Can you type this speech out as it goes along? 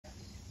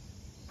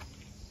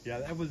Yeah,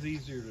 that was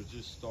easier to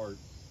just start.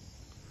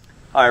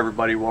 Hi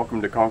everybody,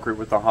 welcome to Concrete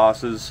with the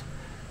Hosses.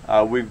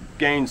 We've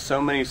gained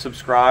so many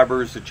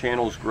subscribers, the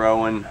channel's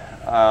growing.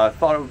 I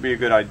thought it would be a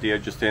good idea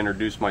just to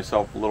introduce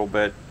myself a little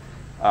bit.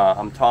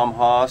 I'm Tom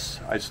Hoss.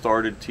 I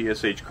started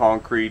TSH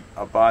Concrete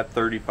about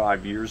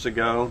 35 years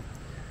ago.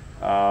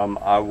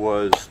 I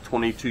was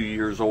 22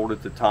 years old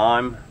at the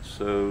time,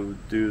 so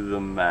do the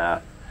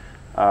math.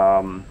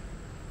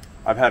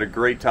 I've had a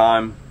great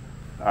time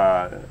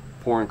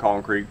pouring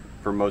concrete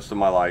for most of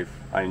my life.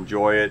 I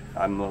enjoy it.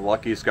 I'm the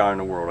luckiest guy in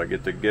the world. I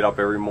get to get up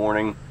every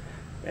morning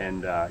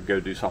and go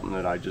do something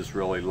that I just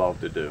really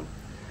love to do.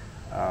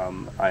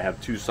 I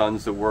have two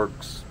sons that work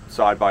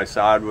side by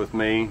side with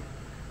me,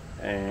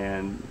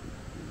 and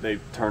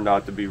they've turned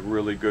out to be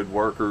really good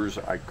workers.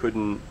 I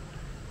couldn't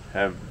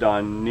have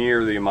done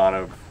near the amount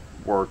of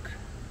work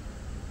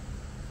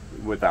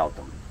without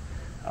them.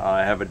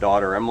 I have a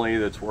daughter, Emily,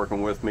 that's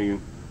working with me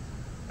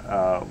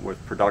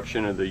with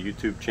production of the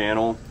YouTube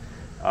channel.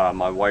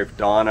 My wife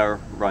Donna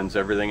runs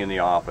everything in the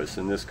office,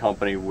 and this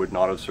company would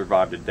not have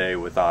survived a day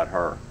without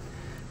her.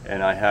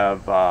 And I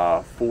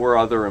have 4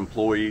 other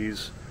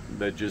employees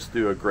that just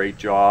do a great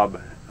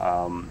job.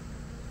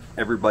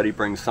 Everybody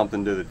brings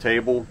something to the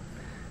table,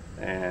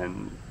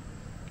 and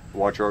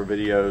watch our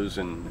videos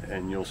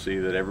and you'll see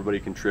that everybody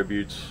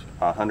contributes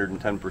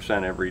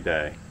 110% every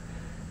day.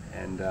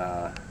 And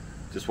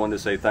just wanted to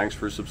say thanks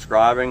for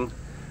subscribing.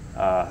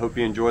 Hope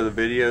you enjoy the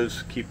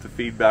videos. Keep the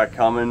feedback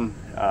coming.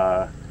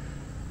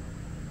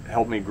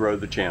 Help me grow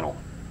the channel.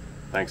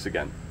 Thanks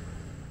again.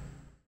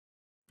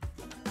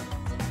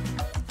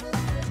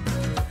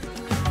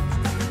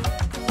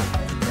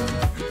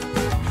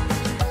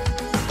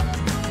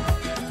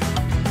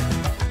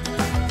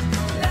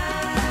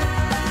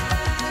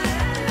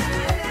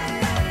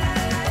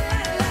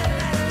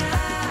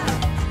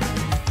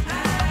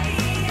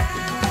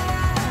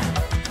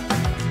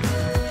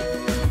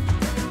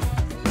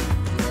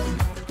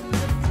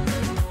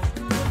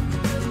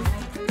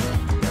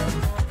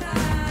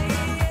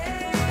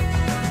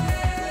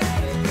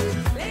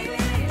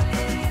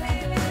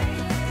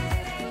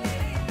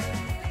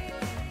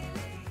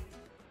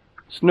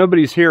 So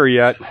nobody's here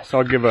yet, so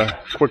I'll give a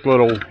quick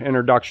little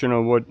introduction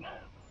of what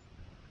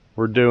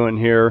we're doing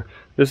here.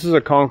 This is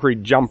a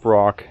concrete jump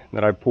rock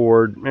that I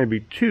poured maybe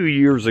 2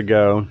 years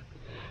ago,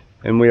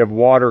 and we have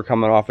water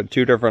coming off at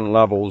 2 different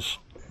levels.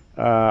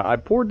 I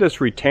poured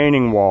this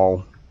retaining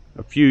wall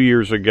a few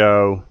years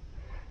ago.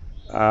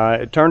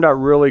 It turned out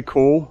really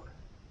cool,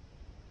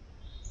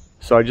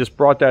 so I just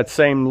brought that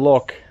same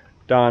look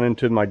down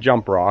into my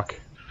jump rock.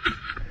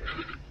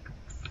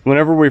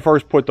 Whenever we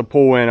first put the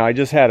pool in, I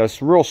just had a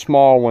real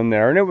small one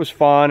there, and it was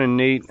fun and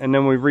neat, and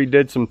then we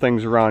redid some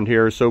things around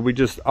here, so we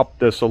just upped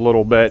this a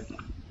little bit.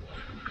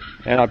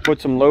 And I put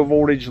some low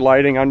voltage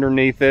lighting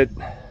underneath it,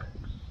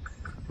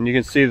 and you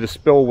can see the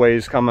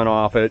spillways coming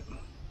off it.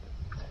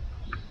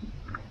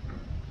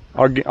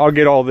 I'll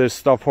get all this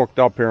stuff hooked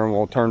up here and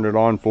we'll turn it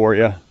on for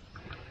you.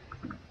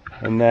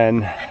 And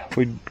then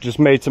we just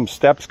made some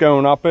steps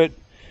going up it.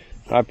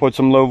 I put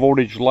some low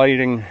voltage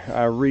lighting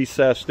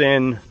recessed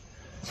in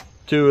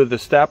 2 of the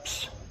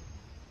steps.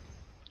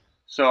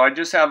 So I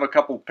just have a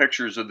couple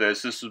pictures of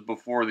this. This is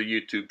before the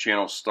YouTube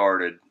channel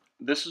started.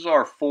 This is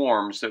our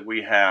forms that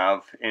we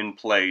have in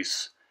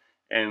place,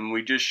 and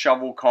we just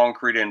shovel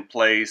concrete in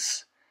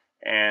place,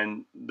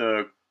 and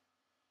the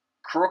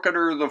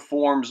crookeder the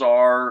forms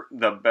are,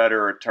 the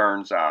better it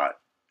turns out.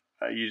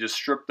 You just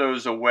strip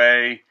those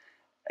away,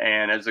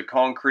 and as the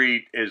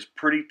concrete is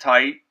pretty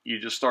tight, you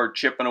just start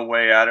chipping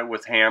away at it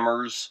with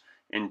hammers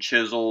and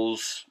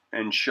chisels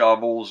and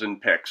shovels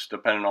and picks,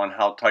 depending on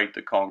how tight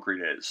the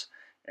concrete is.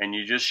 And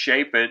you just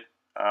shape it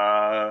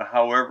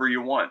however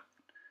you want.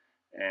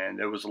 And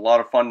it was a lot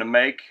of fun to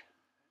make,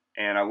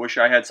 and I wish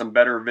I had some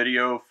better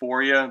video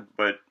for you,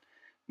 but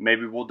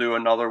maybe we'll do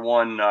another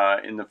one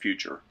in the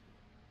future.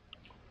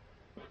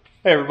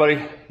 Hey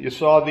everybody, you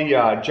saw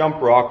the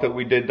jump rock that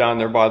we did down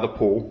there by the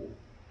pool.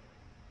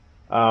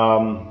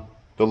 The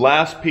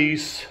last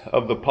piece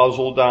of the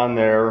puzzle down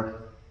there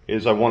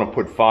is I want to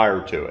put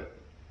fire to it.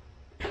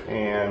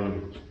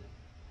 And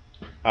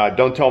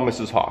don't tell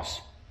Mrs. Hoss,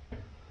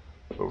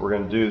 but we're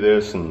going to do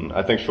this, and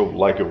I think she'll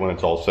like it when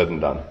it's all said and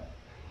done.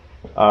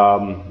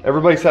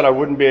 Everybody said I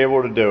wouldn't be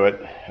able to do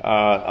it.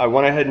 I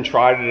went ahead and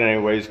tried it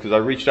anyways, because I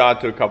reached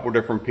out to a couple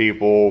different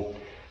people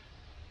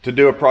to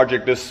do a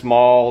project this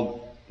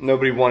small.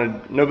 Nobody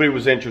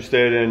was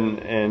interested,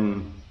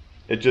 and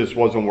it just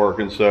wasn't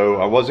working,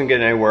 so I wasn't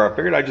getting anywhere. I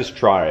figured I'd just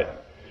try it.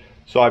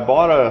 So I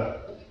bought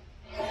a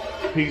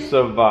piece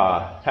of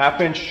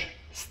 1/2-inch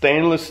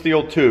stainless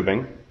steel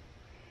tubing,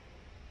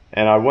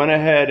 and I went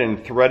ahead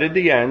and threaded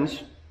the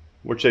ends,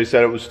 which they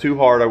said it was too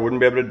hard, I wouldn't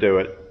be able to do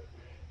it.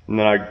 And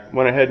then I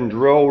went ahead and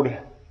drilled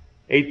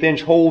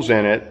 1/8-inch holes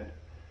in it,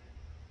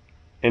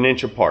 1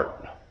 inch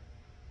apart.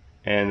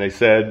 And they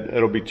said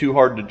it'll be too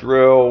hard to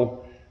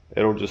drill,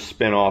 it'll just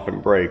spin off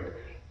and break.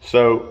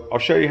 So I'll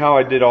show you how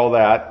I did all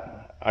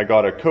that. I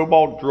got a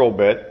Cobalt drill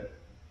bit,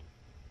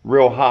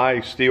 real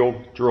high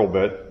steel drill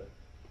bit.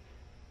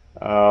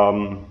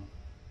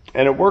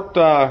 And it worked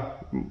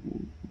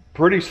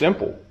pretty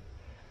simple.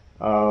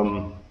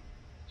 So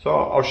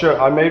I'll show.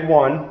 I made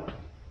one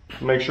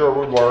to make sure it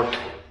would work,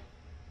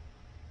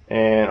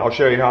 and I'll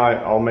show you how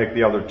I'll make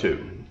the other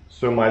two.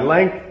 So my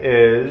length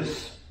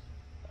is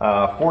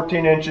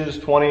 14 inches,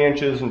 20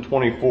 inches, and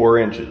 24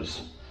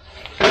 inches.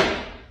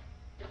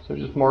 So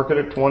just mark it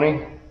at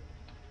 20.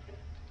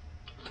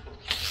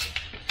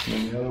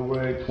 And the other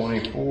way,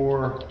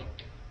 24.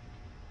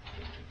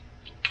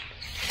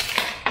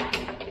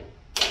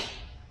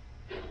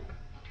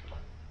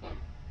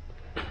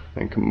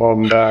 And come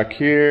on back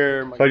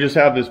here. So I just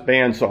have this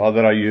bandsaw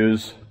that I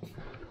use.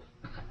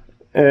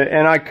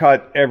 And I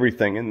cut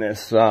everything in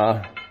this.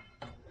 So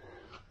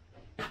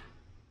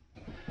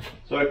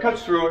it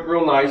cuts through it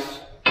real nice.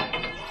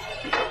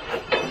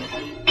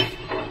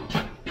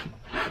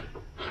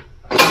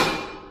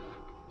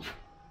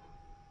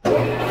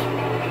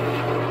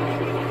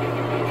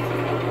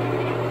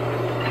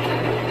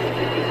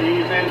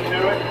 Ease into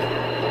it.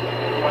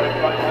 Let it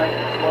cut nice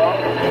and slow.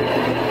 You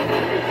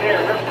can see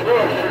it rips through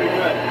it pretty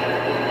good.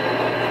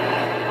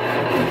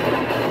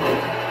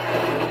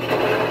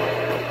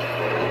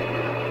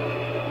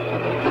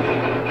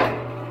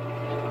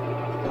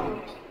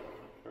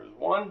 There's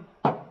one.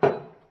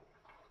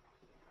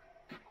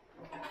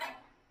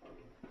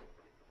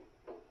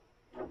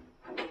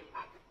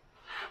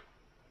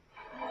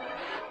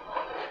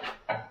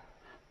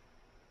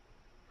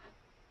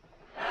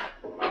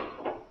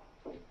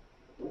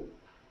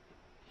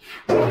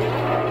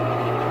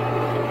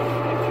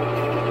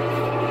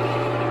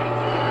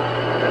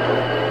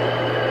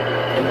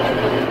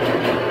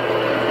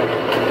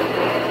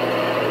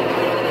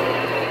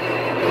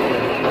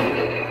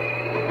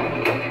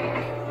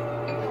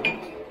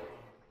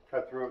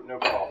 Cut through it, no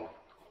problem.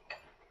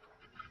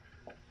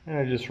 And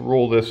I just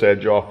roll this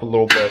edge off a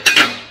little bit.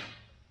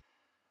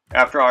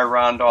 After I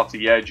round off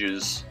the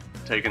edges,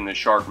 taking the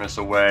sharpness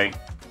away,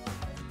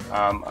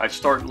 I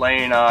start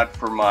laying out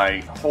for my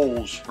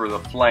holes for the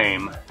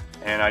flame,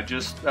 and I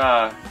just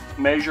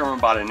measure them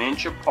about 1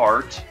 inch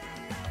apart,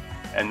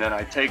 and then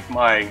I take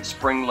my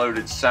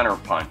spring-loaded center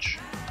punch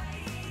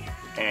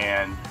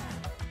and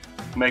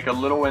make a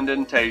little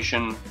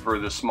indentation for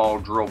the small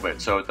drill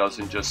bit so it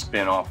doesn't just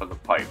spin off of the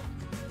pipe.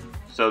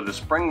 So the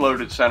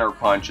spring-loaded center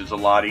punch is a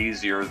lot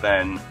easier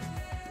than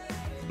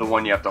the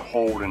one you have to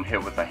hold and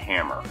hit with a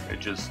hammer. It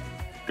just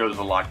goes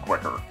a lot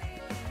quicker.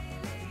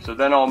 So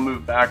then I'll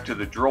move back to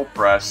the drill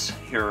press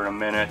here in a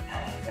minute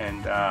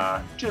and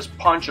just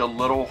punch a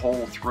little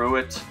hole through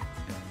it.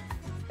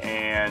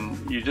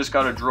 And you just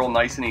got to drill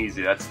nice and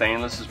easy. That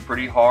stainless is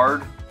pretty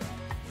hard,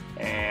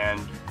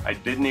 and I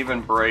didn't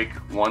even break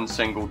one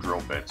single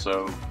drill bit,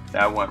 so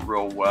that went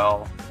real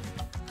well.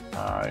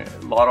 A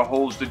lot of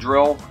holes to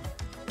drill,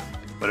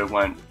 but it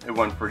went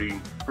pretty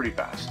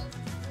fast.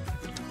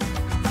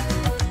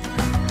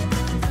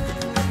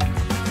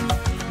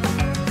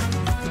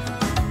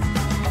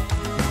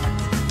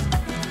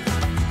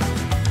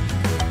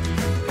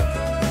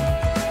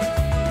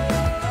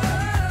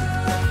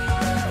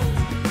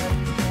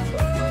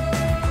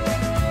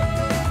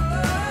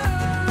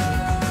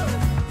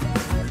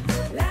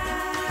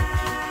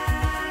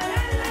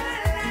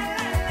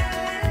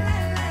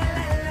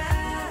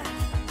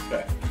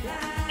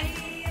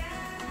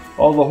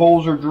 All the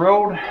holes are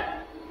drilled.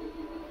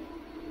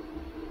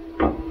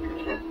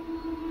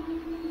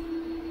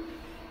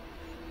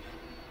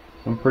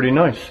 And pretty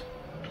nice.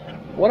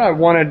 What I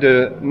wanted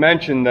to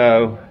mention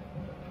though,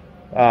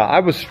 I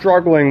was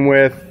struggling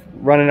with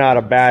running out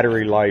of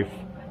battery life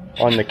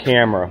on the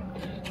camera.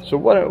 So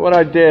what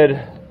I did,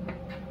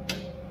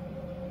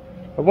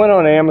 I went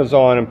on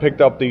Amazon and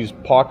picked up these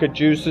pocket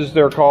juices,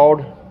 they're called.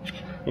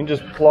 You can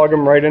just plug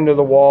them right into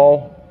the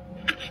wall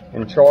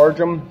and charge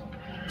them.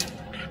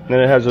 Then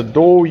it has a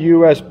dual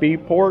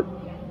USB port,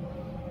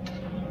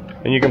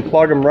 and you can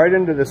plug them right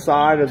into the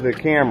side of the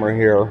camera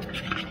here.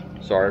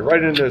 Sorry,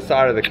 right into the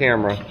side of the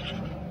camera,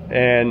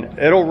 and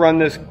it'll run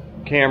this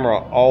camera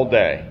all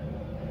day.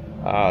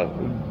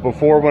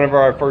 Before,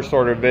 whenever I first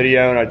started a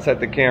video and I'd set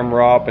the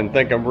camera up and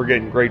thinking we're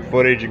getting great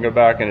footage and go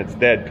back and it's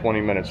dead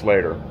 20 minutes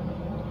later.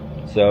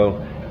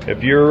 So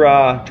if you're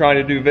trying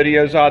to do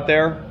videos out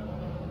there,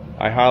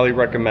 I highly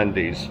recommend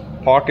these.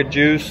 Pocket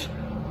juice.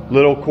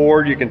 Little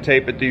cord, you can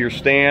tape it to your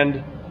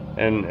stand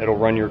and it'll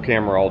run your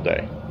camera all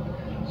day.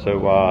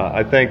 So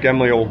I think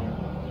Emily will,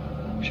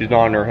 she's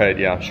nodding her head,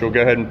 yeah. She'll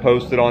go ahead and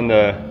post it on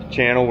the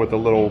channel with a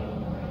little,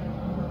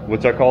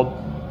 what's that called?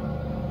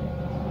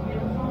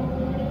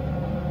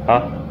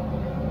 Huh?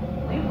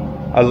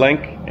 A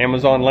link,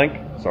 Amazon link,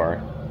 sorry.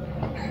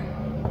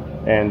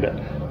 And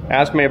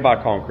ask me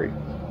about concrete.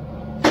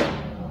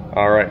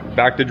 All right,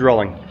 back to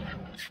drilling.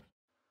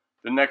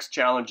 The next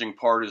challenging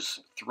part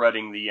is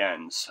threading the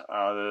ends.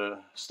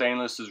 The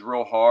stainless is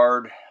real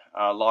hard.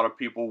 A lot of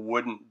people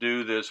wouldn't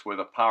do this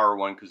with a power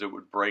one because it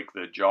would break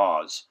the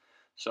jaws.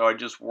 So I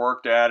just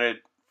worked at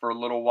it for a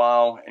little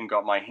while and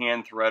got my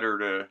hand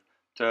threader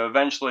to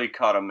eventually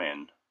cut them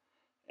in.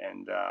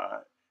 And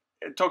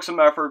it took some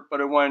effort,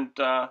 but it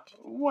went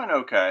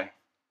okay.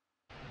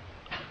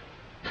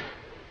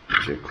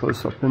 Get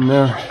close up in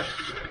there.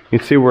 You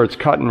can see where it's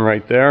cutting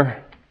right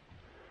there.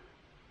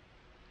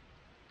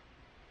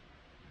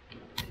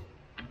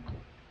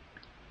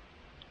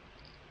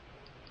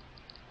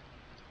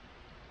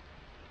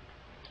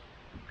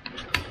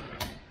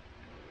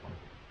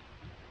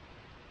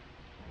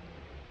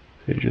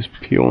 You're just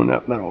peeling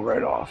that metal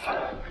right off.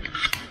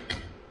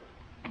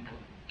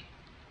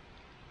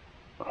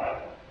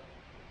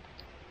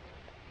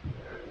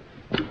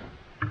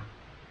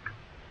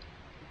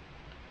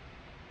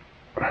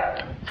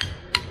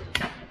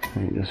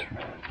 You just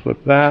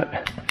flip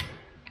that,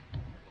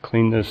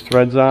 clean those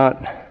threads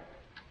out.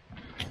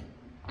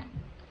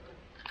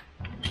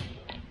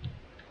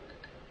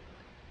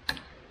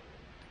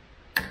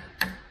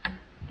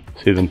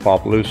 See them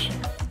pop loose?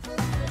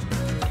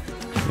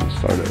 Let's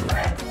start over.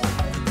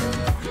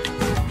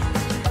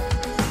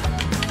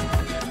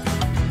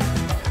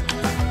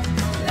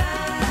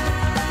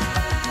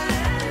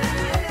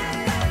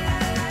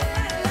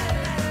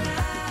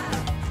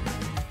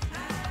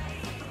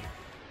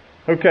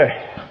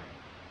 Okay,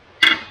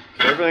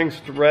 so everything's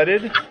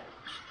threaded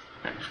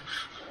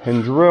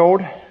and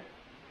drilled.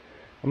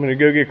 I'm gonna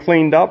go get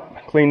cleaned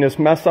up, clean this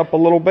mess up a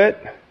little bit,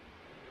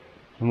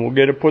 and we'll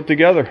get it put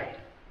together.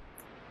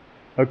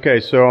 Okay,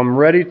 so I'm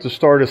ready to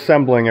start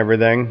assembling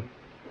everything.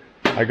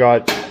 I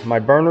got my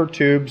burner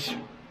tubes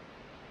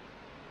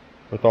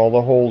with all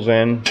the holes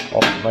in,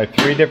 my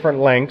 3 different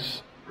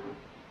lengths,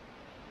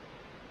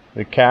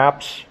 the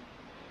caps,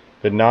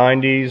 the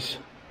 90s,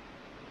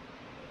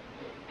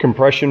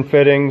 compression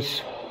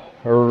fittings,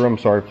 or I'm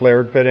sorry,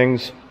 flared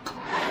fittings,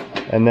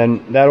 and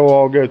then that'll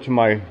all go to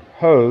my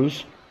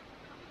hose,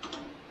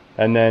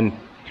 and then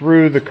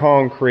through the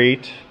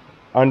concrete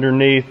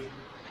underneath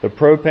the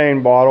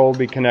propane bottle will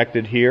be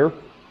connected here,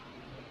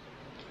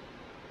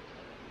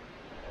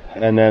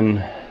 and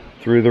then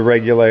through the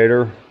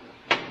regulator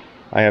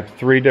I have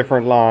 3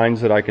 different lines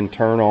that I can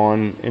turn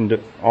on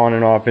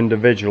and off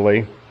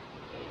individually.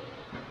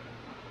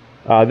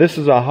 This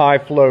is a high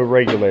flow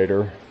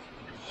regulator.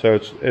 So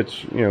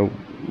it's you know,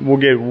 we'll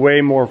get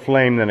way more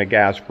flame than a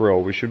gas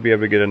grill. We should be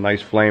able to get a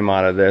nice flame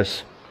out of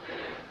this.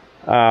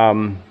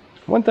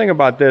 One thing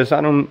about this,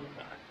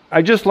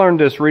 I just learned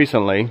this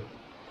recently.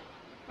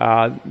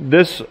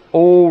 This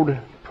old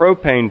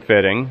propane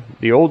fitting,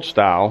 the old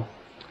style,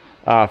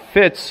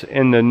 fits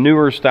in the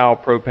newer style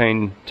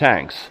propane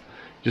tanks.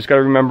 Just got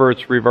to remember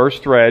it's reverse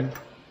thread.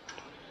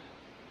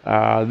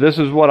 This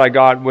is what I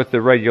got with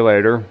the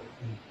regulator.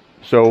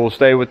 So we'll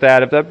stay with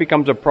that. If that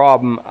becomes a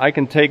problem, I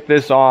can take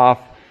this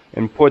off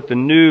and put the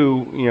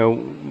new, you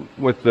know,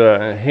 with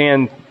the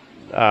hand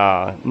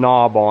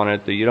knob on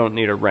it that you don't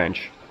need a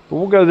wrench. But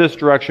we'll go this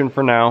direction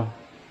for now.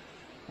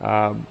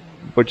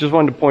 But just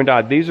wanted to point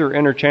out, these are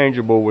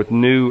interchangeable with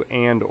new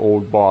and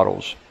old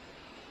bottles.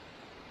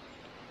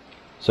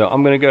 So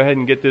I'm going to go ahead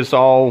and get this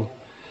all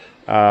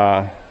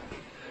pipe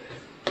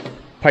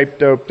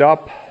doped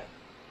up,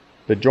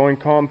 the joint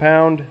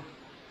compound,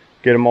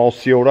 get them all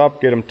sealed up,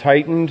 get them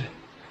tightened,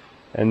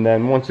 and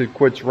then once it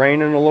quits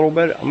raining a little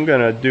bit, I'm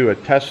gonna do a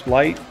test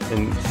light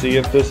and see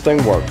if this thing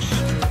works.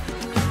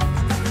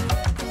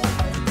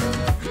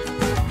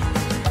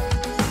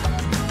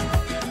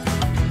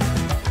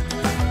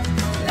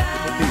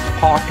 Put these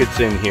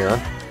pockets in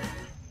here,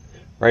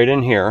 right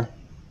in here.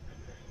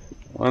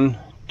 1,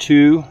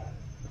 2,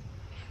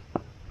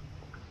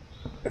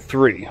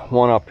 3,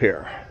 one up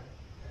here.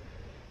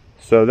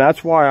 So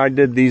that's why I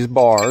did these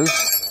bars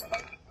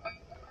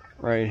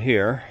right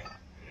here,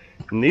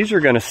 and these are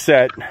going to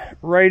set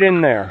right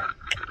in there,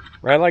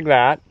 right like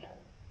that.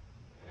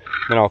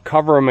 Then I'll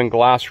cover them in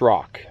glass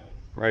rock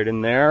right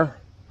in there.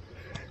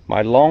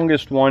 My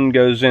longest one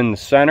goes in the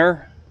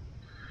center,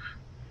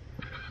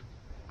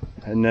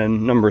 and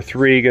then number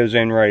 3 goes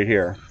in right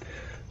here.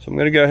 So I'm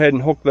going to go ahead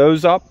and hook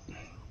those up,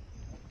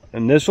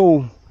 and this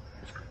will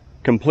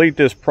complete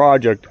this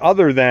project.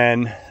 Other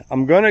than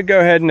I'm going to go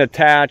ahead and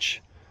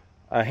attach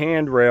a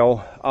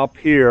handrail up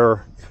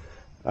here.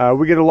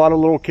 We get a lot of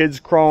little kids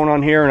crawling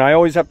on here, and I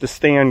always have to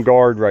stand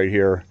guard right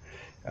here,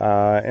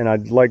 and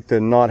I'd like to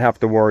not have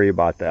to worry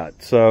about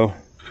that. So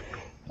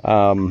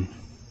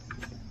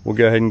we'll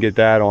go ahead and get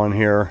that on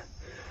here,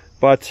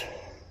 but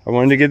I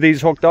wanted to get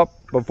these hooked up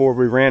before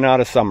we ran out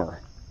of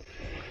summer.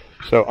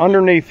 So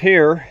underneath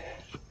here,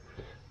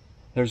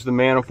 there's the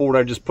manifold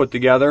I just put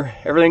together.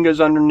 Everything goes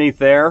underneath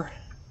there,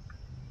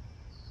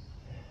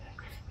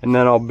 and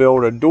then I'll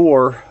build a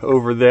door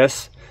over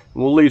this.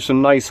 We'll leave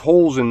some nice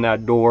holes in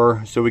that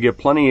door so we get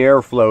plenty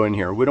of airflow in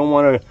here. We don't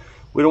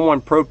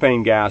want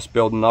propane gas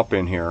building up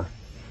in here.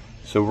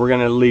 So we're going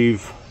to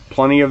leave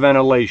plenty of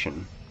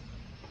ventilation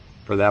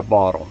for that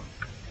bottle.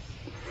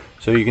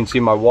 So you can see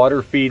my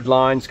water feed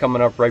lines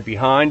coming up right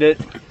behind it,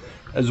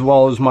 as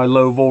well as my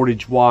low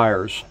voltage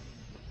wires.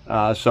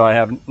 So I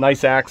have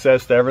nice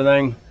access to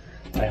everything.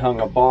 I hung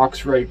a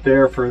box right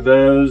there for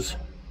those.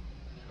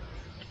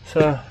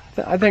 So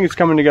I think it's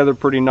coming together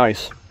pretty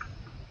nice.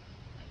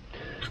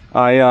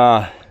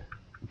 I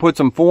put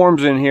some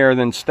forms in here,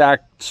 then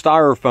stacked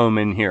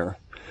styrofoam in here.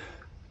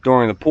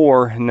 during the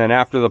pour, and then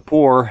after the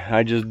pour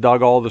I just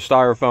dug all the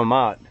styrofoam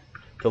out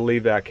to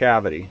leave that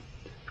cavity.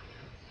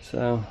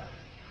 So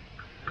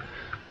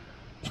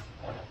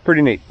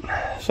pretty neat.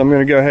 So I'm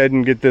going to go ahead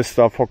and get this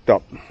stuff hooked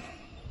up.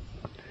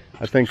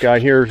 I think I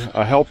hear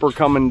a helper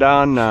coming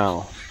down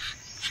now.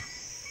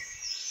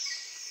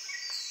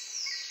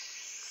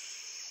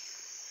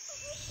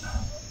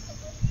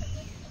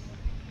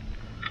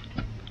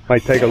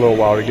 Might take a little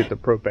while to get the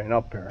propane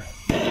up here.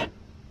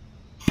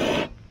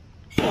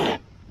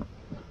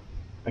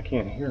 I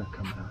can't hear it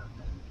coming out.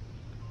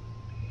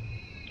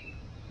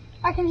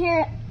 I can hear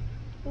it.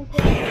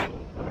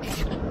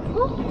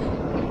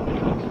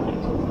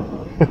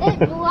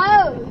 It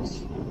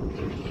blows.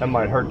 That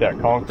might hurt that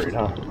concrete,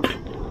 huh?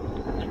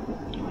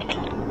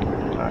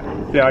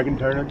 Alright, yeah, I can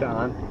turn it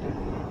down.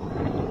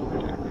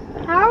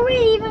 How are we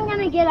even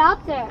gonna get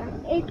up there?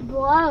 It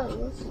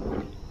blows.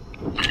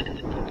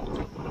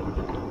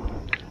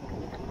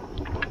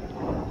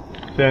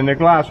 Then the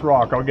glass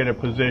rock, I'll get it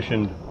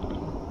positioned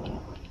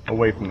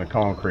away from the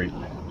concrete.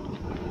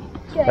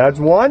 Good. That's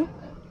one.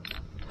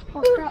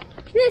 Oh,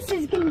 this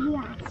is gonna be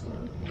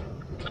awesome.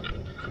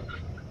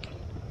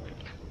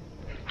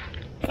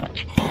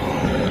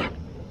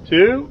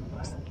 Two.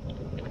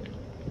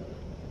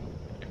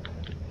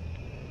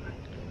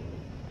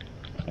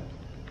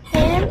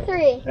 And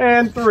three.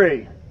 And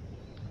three.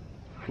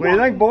 What do you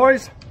think,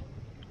 boys?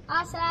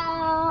 Awesome.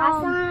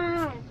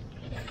 Awesome.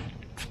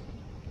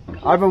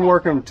 I've been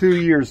working 2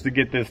 years to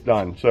get this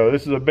done, so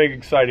this is a big,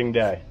 exciting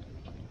day.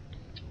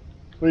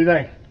 What do you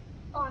think?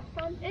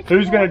 Awesome.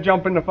 Who's going to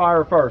jump in the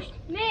fire first?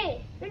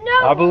 Me.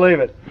 No. I believe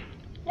it.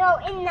 No,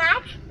 in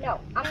that? No,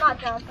 I'm not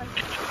jumping.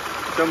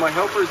 So my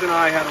helpers and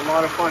I had a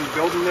lot of fun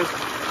building this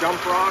jump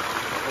rock,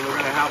 and we're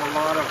going to have a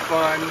lot of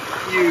fun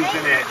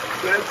using it.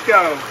 Let's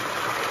go.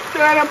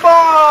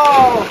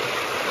 Cannonball!